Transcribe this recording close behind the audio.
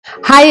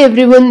Hi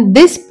everyone,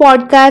 this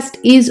podcast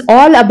is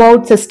all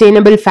about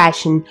sustainable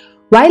fashion.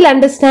 While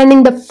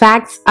understanding the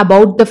facts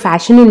about the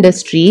fashion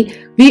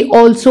industry, we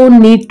also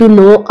need to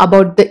know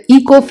about the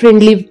eco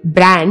friendly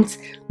brands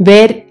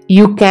where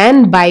you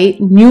can buy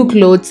new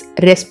clothes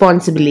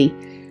responsibly.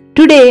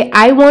 Today,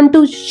 I want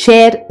to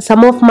share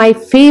some of my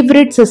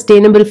favorite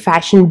sustainable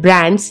fashion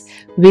brands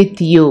with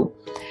you.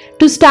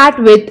 To start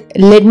with,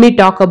 let me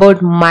talk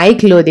about my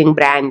clothing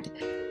brand.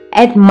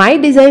 At my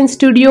design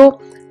studio,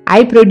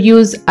 I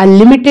produce a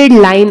limited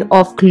line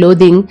of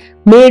clothing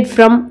made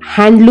from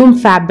handloom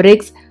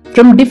fabrics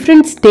from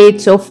different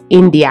states of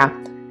India.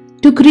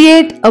 To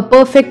create a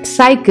perfect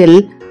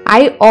cycle,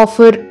 I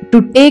offer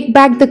to take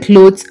back the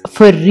clothes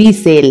for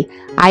resale.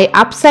 I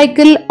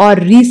upcycle or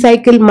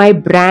recycle my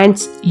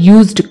brand's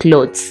used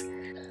clothes.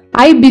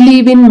 I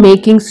believe in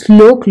making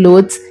slow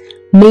clothes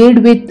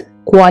made with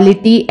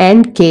quality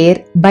and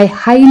care by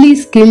highly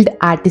skilled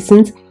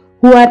artisans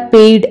who are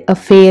paid a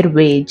fair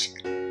wage.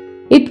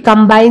 It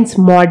combines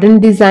modern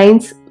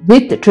designs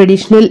with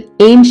traditional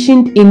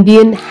ancient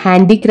Indian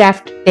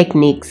handicraft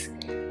techniques.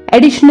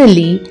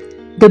 Additionally,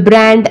 the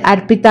brand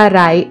Arpita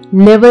Rai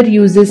never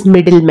uses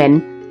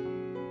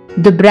middlemen.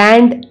 The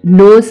brand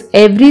knows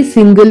every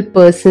single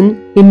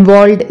person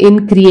involved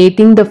in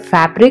creating the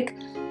fabric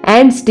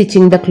and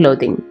stitching the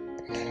clothing.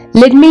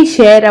 Let me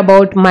share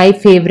about my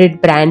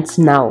favorite brands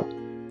now.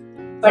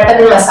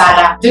 Button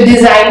Masala. The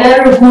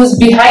designer who's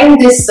behind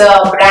this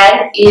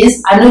brand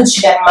is Anuj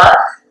Sharma.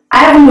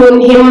 I have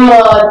known him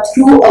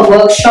through a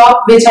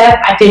workshop which I have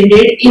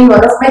attended in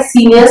one of my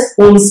seniors'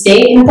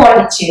 homestay in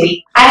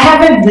Pondicherry. I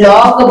have a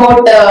blog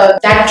about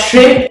that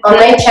trip on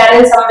my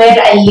channel somewhere.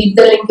 I'll leave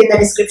the link in the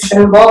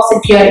description box.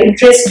 If you are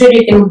interested,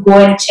 you can go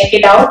and check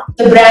it out.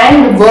 The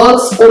brand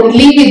works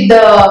only with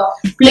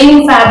the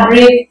plain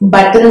fabric,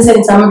 buttons,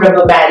 and some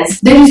rubber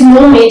bands. There is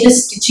no major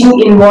stitching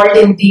involved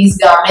in these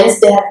garments.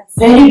 They are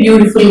very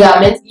beautiful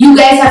garments. You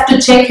guys have to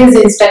check his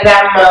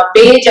Instagram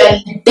page. I'll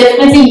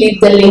definitely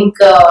leave the link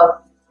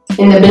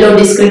in the below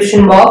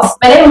description box.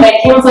 When I met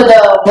him for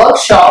the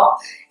workshop,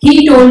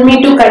 he told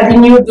me to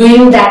continue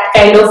doing that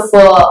kind of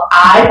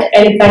art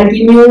and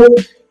continue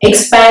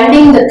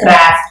expanding the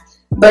craft.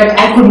 But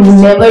I could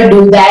never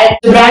do that.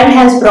 The brand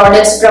has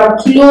products from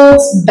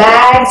clothes,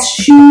 bags,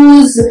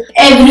 shoes,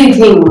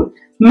 everything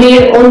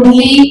made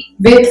only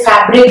with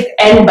fabric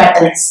and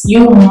buttons.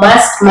 You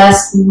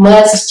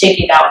must check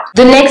it out.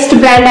 The next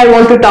brand I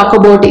want to talk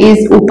about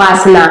is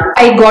Upasana.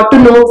 I got to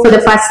know for the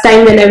first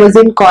time when I was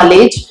in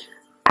college,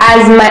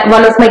 as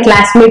one of my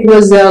classmates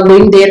was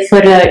going there for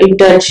an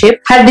internship.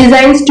 Her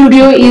design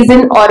studio is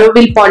in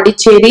Auroville,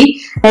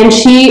 Pondicherry, and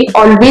she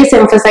always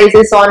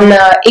emphasizes on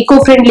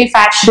eco-friendly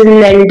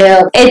fashion and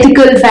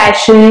ethical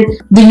fashion,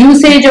 the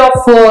usage of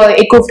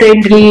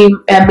eco-friendly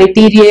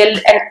material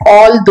and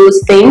all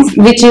those things,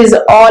 which is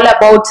all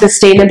about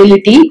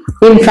sustainability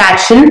in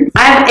fashion.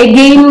 I've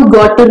again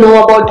got to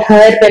know about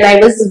her when I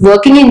was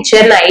working in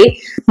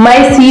Chennai.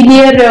 My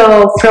senior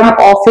from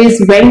office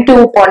went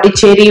to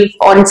Pondicherry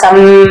on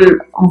some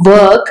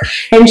work,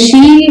 and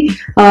she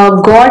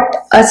got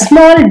a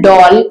small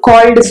doll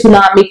called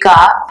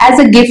Tsunamika as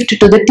a gift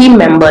to the team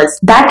members.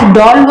 That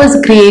doll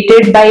was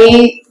created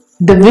by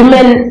the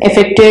women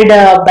affected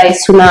by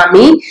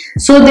tsunami,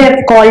 so they have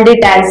called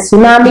it as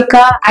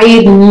Tsunamika.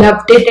 I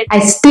loved it. I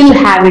still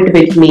have it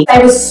with me.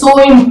 I was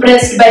so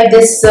impressed by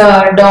this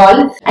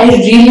doll. I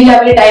really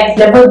love it. I've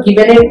never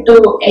given it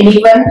to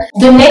anyone.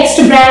 The next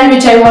brand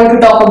which I want to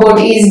talk about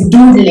is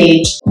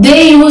Doodlage.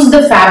 They use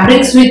the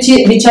fabrics which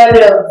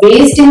are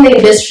waste in the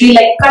industry,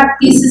 like cut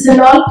pieces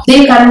and all.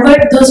 They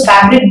convert those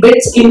fabric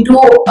bits into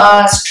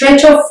a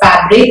stretch of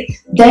fabric,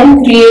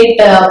 then create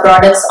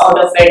products out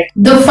of it.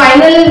 The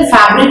final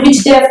fabric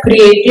which they have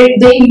created,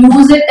 they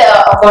use it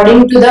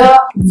according to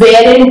the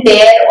wear and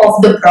tear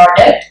of the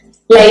product.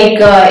 Like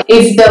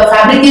if the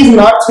fabric is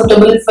not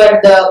suitable for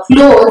the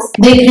clothes,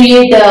 they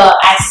create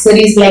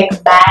accessories like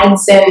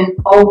bags and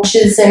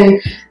pouches, and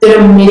there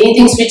are many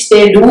things which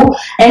they do,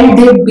 and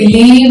they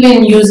believe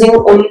in using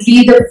only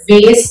the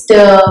waste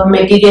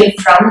material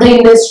from the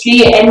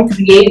industry and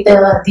create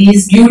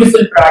these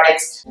beautiful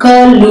products.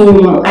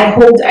 Kurlum, I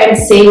hope I'm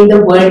saying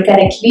the word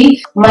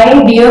correctly.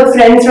 My dear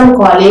friend from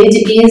college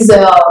is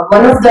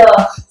one of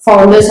the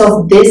founders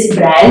of this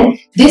brand.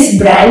 This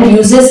brand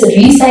uses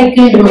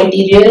recycled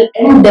material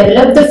and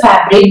develop the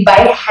fabric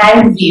by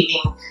hand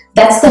weaving.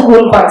 That's the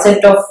whole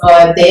concept of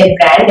their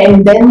brand,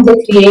 and then they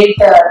create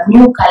a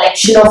new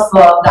collection of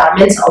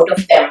garments out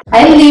of them.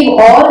 I'll leave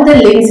all the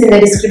links in the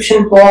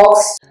description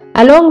box.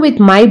 Along with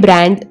my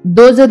brand,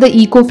 those are the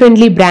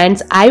eco-friendly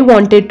brands I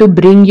wanted to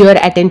bring your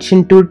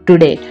attention to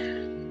today.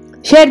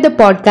 Share the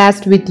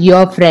podcast with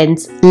your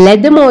friends.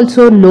 Let them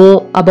also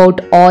know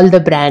about all the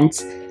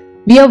brands.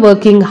 We are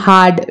working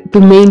hard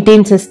to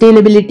maintain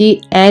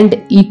sustainability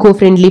and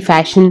eco-friendly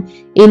fashion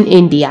in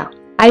India.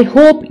 I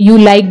hope you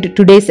liked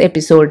today's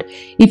episode.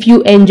 If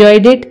you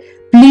enjoyed it,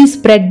 please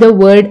spread the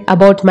word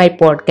about my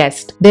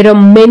podcast. There are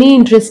many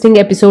interesting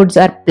episodes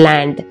are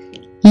planned.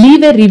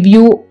 Leave a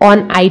review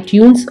on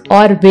iTunes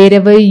or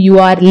wherever you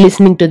are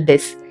listening to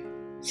this.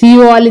 See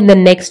you all in the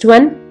next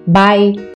one. Bye.